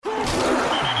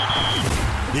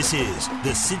This is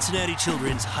the Cincinnati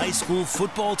Children's High School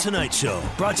Football Tonight Show,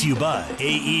 brought to you by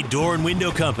AE Door and Window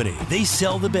Company. They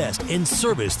sell the best and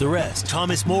service the rest.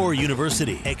 Thomas More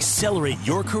University. Accelerate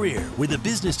your career with a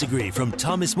business degree from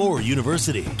Thomas More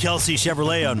University. Kelsey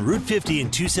Chevrolet on Route 50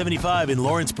 and 275 in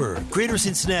Lawrenceburg. Greater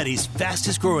Cincinnati's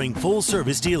fastest growing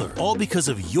full-service dealer. All because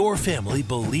of your family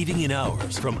believing in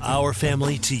ours. From our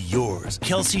family to yours.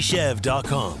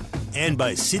 KelseyChev.com. And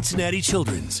by Cincinnati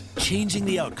Children's, changing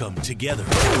the outcome together.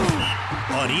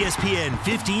 On ESPN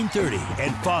 1530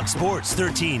 and Fox Sports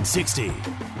 1360.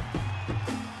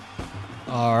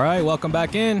 All right, welcome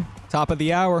back in. Top of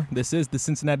the hour. This is the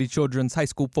Cincinnati Children's High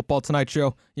School Football Tonight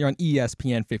Show here on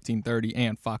ESPN 1530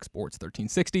 and Fox Sports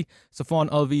 1360. Safwan,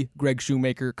 Alvi, Greg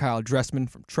Shoemaker, Kyle Dressman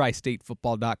from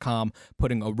TriStateFootball.com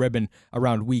putting a ribbon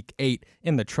around Week 8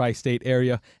 in the Tri-State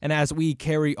area. And as we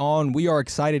carry on, we are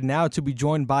excited now to be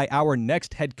joined by our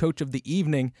next head coach of the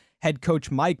evening, head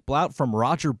coach Mike Blaut from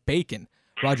Roger Bacon.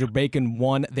 Roger Bacon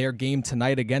won their game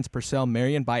tonight against Purcell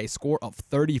Marion by a score of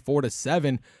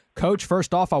 34-7. Coach,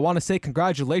 first off, I want to say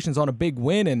congratulations on a big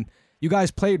win, and you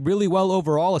guys played really well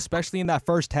overall, especially in that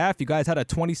first half. You guys had a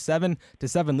 27-7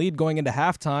 lead going into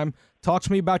halftime. Talk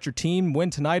to me about your team win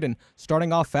tonight and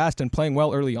starting off fast and playing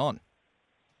well early on.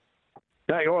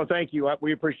 Well, thank you.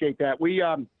 We appreciate that. We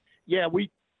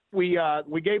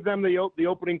gave them the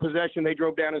opening possession. They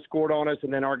drove down and scored on us,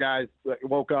 and then our guys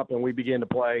woke up and we began to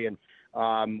play, and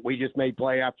we just made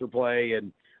play after play,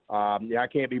 and I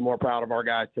can't be more proud of our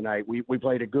guys tonight. We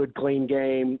played a good, clean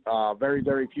game, very,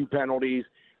 very few penalties.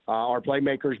 Our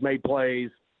playmakers made plays.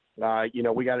 We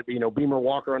got, Beamer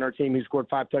Walker on our team, who scored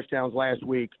 5 touchdowns last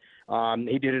week.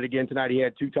 He did it again tonight. He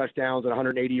had 2 touchdowns and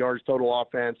 180 yards total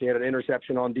offense. He had an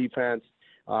interception on defense,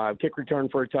 kick return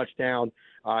for a touchdown.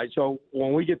 So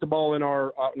when we get the ball in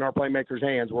our playmakers'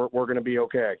 hands, we're going to be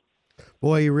okay.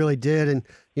 Boy, you really did. And,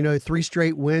 3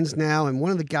 straight wins now. And one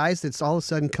of the guys that's all of a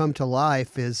sudden come to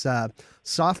life is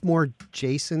sophomore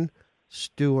Jason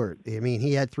Stewart. I mean,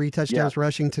 he had 3 touchdowns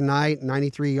rushing tonight,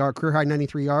 career-high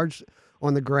 93 yards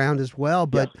on the ground as well.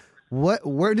 But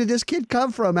where did this kid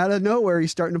come from? Out of nowhere,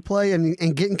 he's starting to play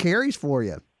and getting carries for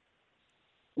you.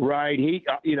 Right. He,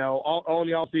 all in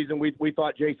the offseason, we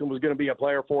thought Jason was going to be a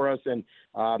player for us. And,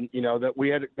 that we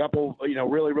had a couple,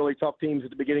 really, really tough teams at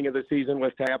the beginning of the season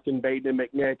with Tapton, Baden, and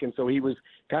McNick. And so he was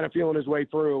kind of feeling his way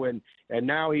through. And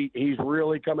now he's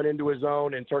really coming into his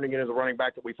own and turning into the running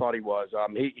back that we thought he was.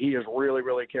 He is really,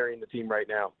 really carrying the team right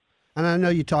now. And I know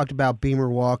you talked about Beamer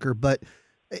Walker, but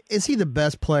is he the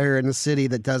best player in the city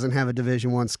that doesn't have a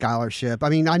Division I scholarship? I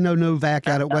mean, I know Novak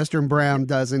out at Western Brown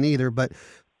doesn't either, but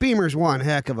Beamer's one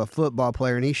heck of a football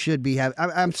player, and he should be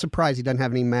I'm surprised he doesn't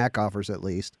have any MAC offers at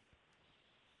least.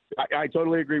 I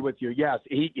totally agree with you. Yes,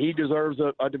 he deserves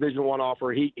a Division I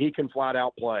offer. He can flat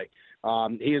out play.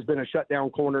 He has been a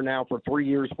shutdown corner now for 3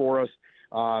 years for us.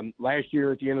 Last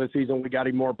year at the end of the season, we got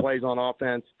him more plays on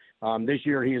offense. This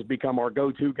year he has become our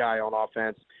go-to guy on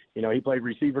offense. He played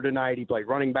receiver tonight. He played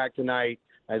running back tonight.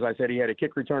 As I said, he had a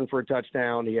kick return for a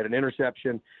touchdown. He had an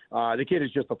interception. The kid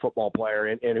is just a football player.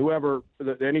 And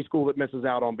any school that misses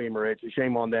out on Beamer, it's a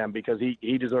shame on them because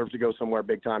he deserves to go somewhere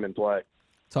big time and play.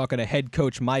 Talking to head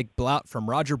coach Mike Blaut from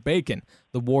Roger Bacon.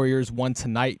 The Warriors won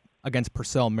tonight against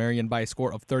Purcell Marion by a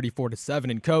score of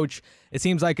 34-7. And, Coach, it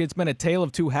seems like it's been a tale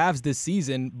of 2 halves this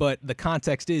season, but the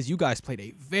context is you guys played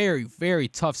a very, very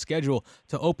tough schedule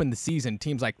to open the season.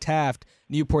 Teams like Taft,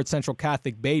 Newport Central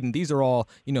Catholic, Baden, these are all,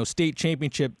 state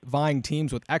championship vying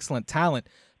teams with excellent talent.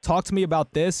 Talk to me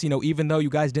about this. Even though you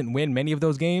guys didn't win many of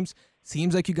those games,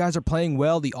 seems like you guys are playing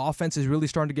well. The offense is really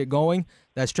starting to get going.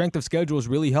 That strength of schedule is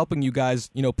really helping you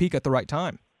guys, peak at the right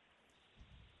time.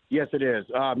 Yes, it is.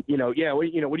 When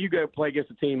you go play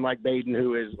against a team like Baden,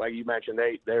 who is, like you mentioned,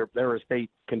 they're a state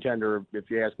contender, if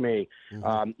you ask me.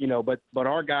 Mm-hmm. But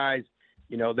our guys,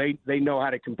 they know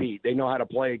how to compete. They know how to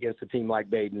play against a team like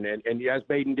Baden. And yes,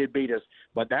 Baden did beat us,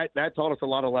 but that taught us a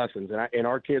lot of lessons. And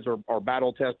our kids are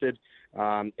battle tested.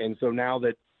 And so now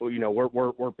that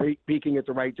we're peaking at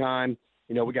the right time.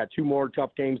 We got 2 more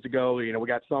tough games to go. We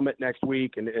got Summit next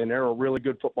week, and they're a really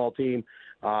good football team.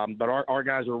 But our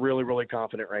guys are really, really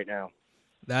confident right now.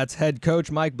 That's head coach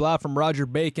Mike Blaut from Roger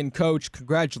Bacon. Coach,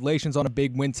 congratulations on a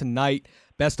big win tonight.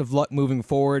 Best of luck moving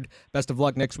forward. Best of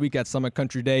luck next week at Summit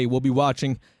Country Day. We'll be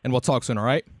watching, and we'll talk soon, all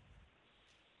right?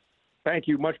 Thank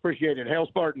you. Much appreciated. Hail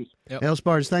Spartans. Yep. Hail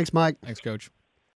Spartans. Thanks, Mike. Thanks, Coach.